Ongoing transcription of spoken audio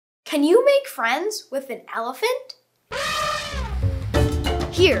Can you make friends with an elephant?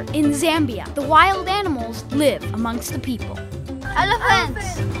 Here in Zambia, the wild animals live amongst the people.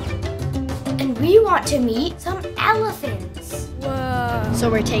 Elephants! And we want to meet some elephants. Whoa.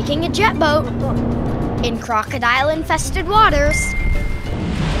 So we're taking a jet boat in crocodile-infested waters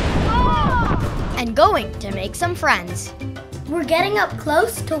and going to make some friends. We're getting up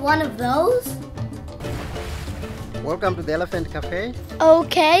close to one of those? Welcome to the Elephant Cafe.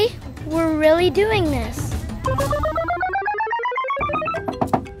 Okay, we're really doing this.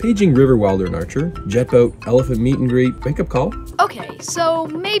 Paging River Wilder Archer, Jetboat, Elephant Meet and Greet, wake-up call. Okay, so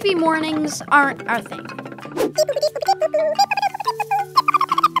maybe mornings aren't our thing.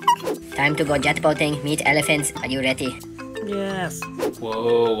 Time to go jet boating, meet elephants. Are you ready? Yes.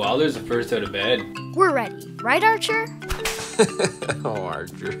 Whoa, Wilder's the first out of bed. We're ready, right, Archer? Oh,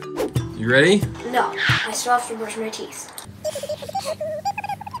 Archer. You ready? No, I still have to brush my teeth.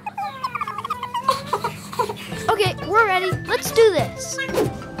 Okay, we're ready. Let's do this.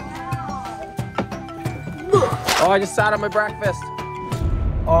 Oh, I just sat on my breakfast.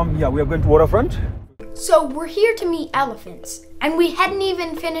 Yeah, we are going to waterfront. So we're here to meet elephants, and we hadn't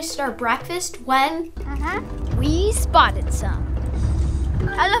even finished our breakfast when we spotted some.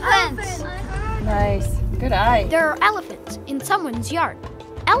 Elephants! Nice. Good eye. There are elephants in someone's yard.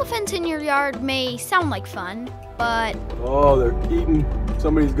 Elephants in your yard may sound like fun, but... Oh, they're eating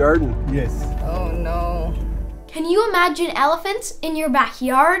somebody's garden. Yes. Oh no. Can you imagine elephants in your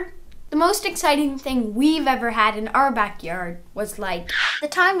backyard? The most exciting thing we've ever had in our backyard was like the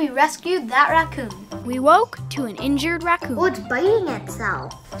time we rescued that raccoon. we woke to an injured raccoon. Oh, it's biting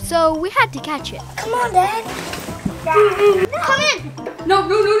itself. So we had to catch it. Come on, Dad. Come in. No,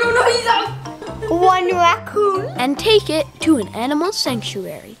 he's out! One raccoon. And take it to an animal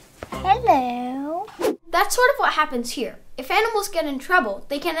sanctuary. Hello. That's sort of what happens here. If animals get in trouble,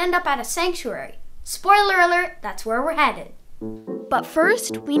 they can end up at a sanctuary. Spoiler alert, that's where we're headed. But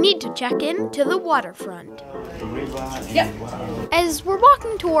first, we need to check in to the waterfront. Yep. As we're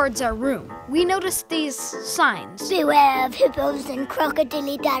walking towards our room, we notice these signs. Beware of hippos and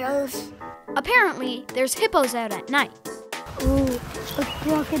crocodiles. Apparently, there's hippos out at night. Ooh, a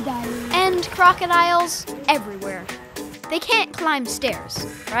crocodile. And crocodiles everywhere. They can't climb stairs,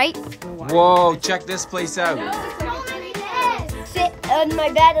 right? Whoa, check this place out. Sit on my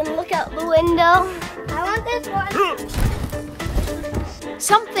bed and look out the window. I want this one.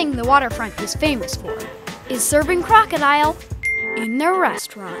 Something the waterfront is famous for is serving crocodile in their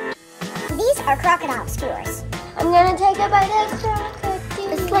restaurant. These are crocodile skewers. I'm gonna take a bite of crocodile.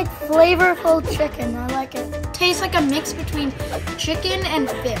 It's like flavorful chicken. I like it. Tastes like a mix between chicken and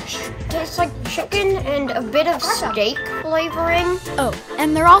fish. Tastes like chicken and a bit of steak flavoring. Oh,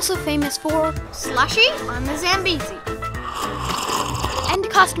 and they're also famous for slushy on the Zambezi. And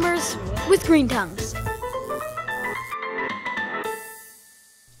customers with green tongues.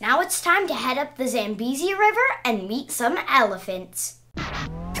 Now it's time to head up the Zambezi River and meet some elephants.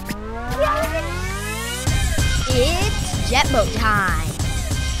 It's Jetboat time.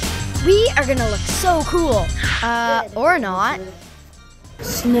 We are gonna look so cool. Or not.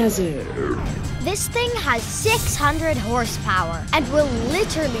 Snazzy. This thing has 600 horsepower and will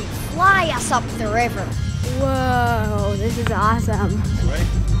literally fly us up the river. Whoa, this is awesome.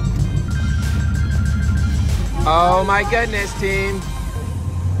 Oh my goodness, team.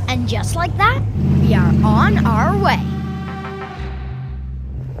 And just like that, we are on our way.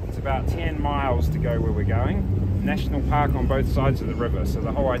 It's about 10 miles to go where we're going. National park on both sides of the river, so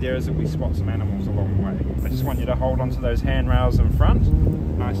the whole idea is that we spot some animals along the way. I just want you to hold onto those handrails in front,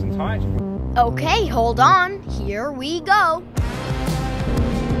 nice and tight. Okay, hold on. Here we go.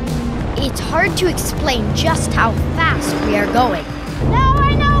 It's hard to explain just how fast we are going. Now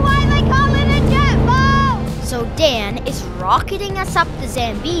I know why they call it a jet boat! So Dan is rocketing us up the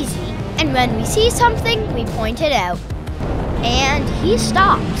Zambezi, and when we see something, we point it out. And he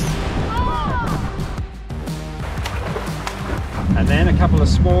stops. And then a couple of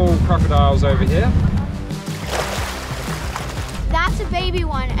small crocodiles over here. That's a baby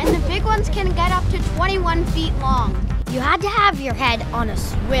one, and the big ones can get up to 21 feet long. You had to have your head on a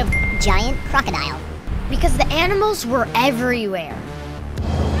swivel. Giant crocodile. Because the animals were everywhere.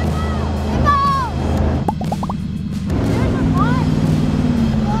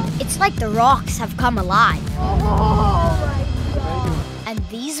 It's like the rocks have come alive. Oh my God. And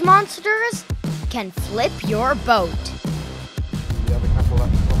these monsters can flip your boat. You have a couple up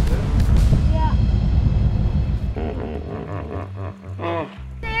top there.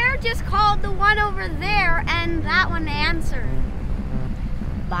 There just called the one over there, and that one answered.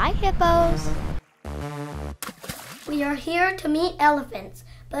 Bye, hippos. We are here to meet elephants,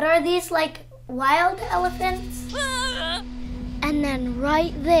 But are these like wild elephants? And then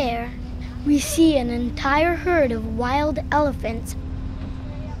right there, we see an entire herd of wild elephants.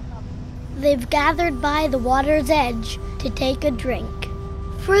 They've gathered by the water's edge to take a drink.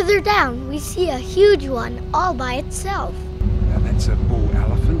 Further down, we see a huge one all by itself. Now that's a bull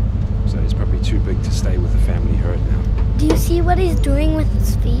elephant, so he's probably too big to stay with the family herd now. Do you see what he's doing with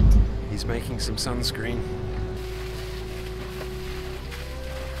his feet? He's making some sunscreen.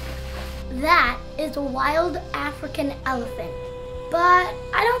 That is a wild African elephant. But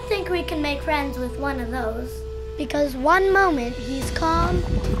I don't think we can make friends with one of those. Because one moment he's calm,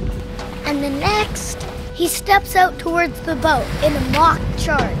 and the next he steps out towards the boat in a mock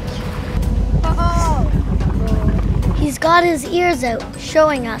charge. He's got his ears out,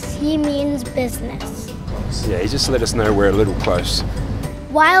 showing us he means business. Yeah, he just let us know we're a little close.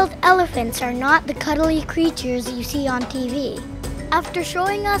 Wild elephants are not the cuddly creatures you see on TV. After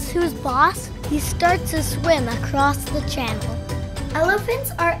showing us who's boss, he starts a swim across the channel.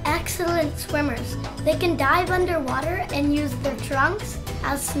 Elephants are excellent swimmers. They can dive underwater and use their trunks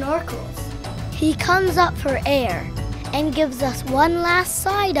as snorkels. He comes up for air and gives us one last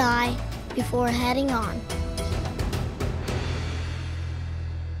side eye before heading on.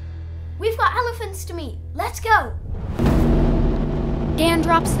 We've got elephants to meet. Let's go. Dan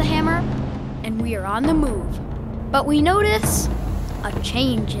drops the hammer, and we are on the move. But we notice a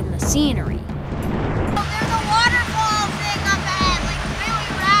change in the scenery. There's a waterfall thing up ahead, like really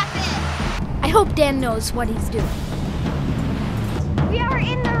rapid. I hope Dan knows what he's doing. We are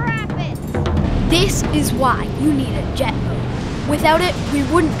in the rapids. This is why you need a jet boat. Without it, we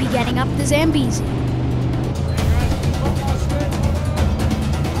wouldn't be getting up the Zambezi.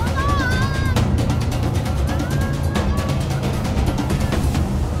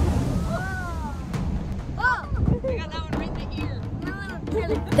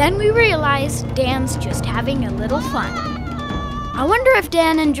 Then we realize Dan's just having a little fun. I wonder if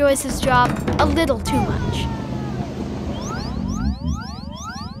Dan enjoys his job a little too much.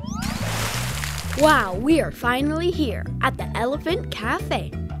 Wow, we are finally here at the Elephant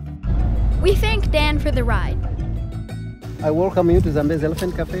Cafe. We thank Dan for the ride. I welcome you to Zambezi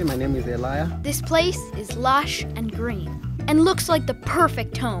Elephant Cafe. My name is Elia. This place is lush and green and looks like the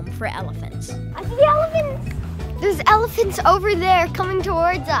perfect home for elephants. I see the elephants. There's elephants over there coming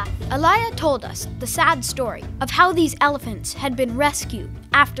towards us. Elia told us the sad story of how these elephants had been rescued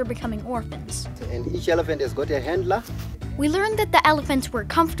after becoming orphans. And each elephant has got a handler. We learned that the elephants were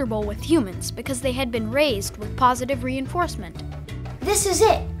comfortable with humans because they had been raised with positive reinforcement. This is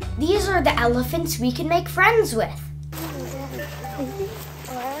it. These are the elephants we can make friends with.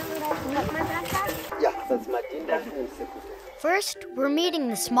 Yeah, that's Madinda and Sekute. First, we're meeting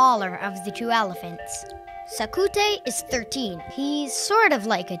the smaller of the two elephants. Sekute is 13. He's sort of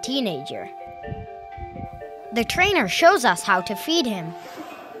like a teenager. The trainer shows us how to feed him.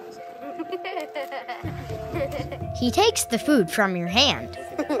 He takes the food from your hand.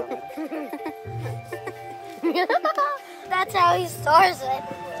 That's how he stores it.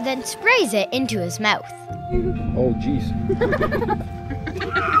 Then sprays it into his mouth. Oh, jeez.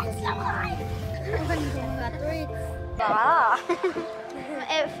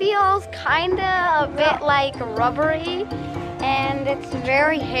 It feels kinda a bit like rubbery, and it's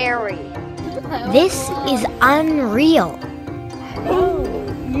very hairy. This is unreal.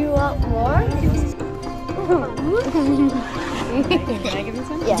 You want more?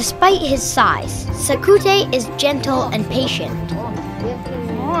 Despite his size, Sekute is gentle and patient.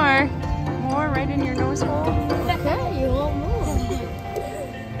 More? More right in your nose hole? Okay, you want more.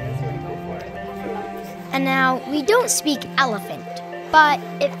 And now, we don't speak elephant, but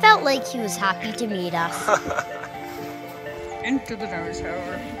it felt like he was happy to meet us. Into the nose hole.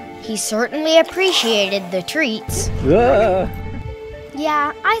 He certainly appreciated the treats.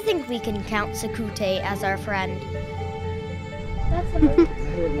 Yeah, I think we can count Sekute as our friend.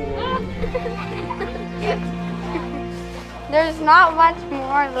 There's not much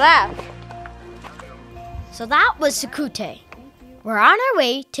more left. So that was Sekute. We're on our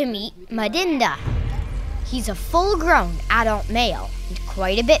way to meet Madinda. He's a full-grown adult male and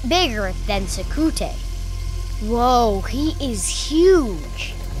quite a bit bigger than Sekute. Whoa, he is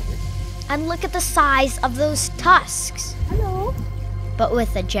huge. And look at the size of those tusks. Hello. But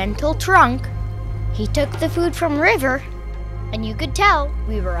with a gentle trunk, he took the food from River, and you could tell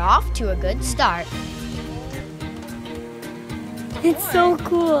we were off to a good start. It's so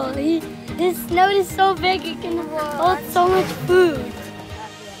cool. This snout is so big it can hold so much food.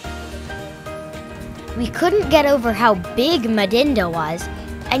 We couldn't get over how big Madinda was,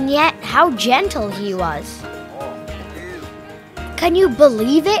 and yet how gentle he was. Can you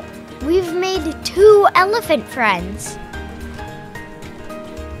believe it? We've made 2 elephant friends.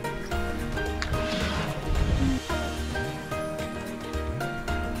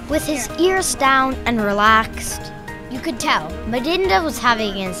 With his ears down and relaxed, you could tell Madinda was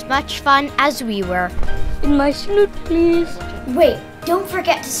having as much fun as we were. In my salute, please. Wait, don't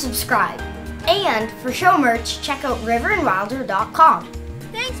forget to subscribe. And for show merch, check out riverandwilder.com.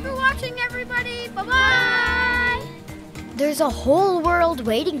 Thanks for watching, everybody. Bye-bye. There's a whole world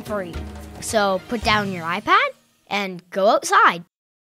waiting for you. So put down your iPad and go outside.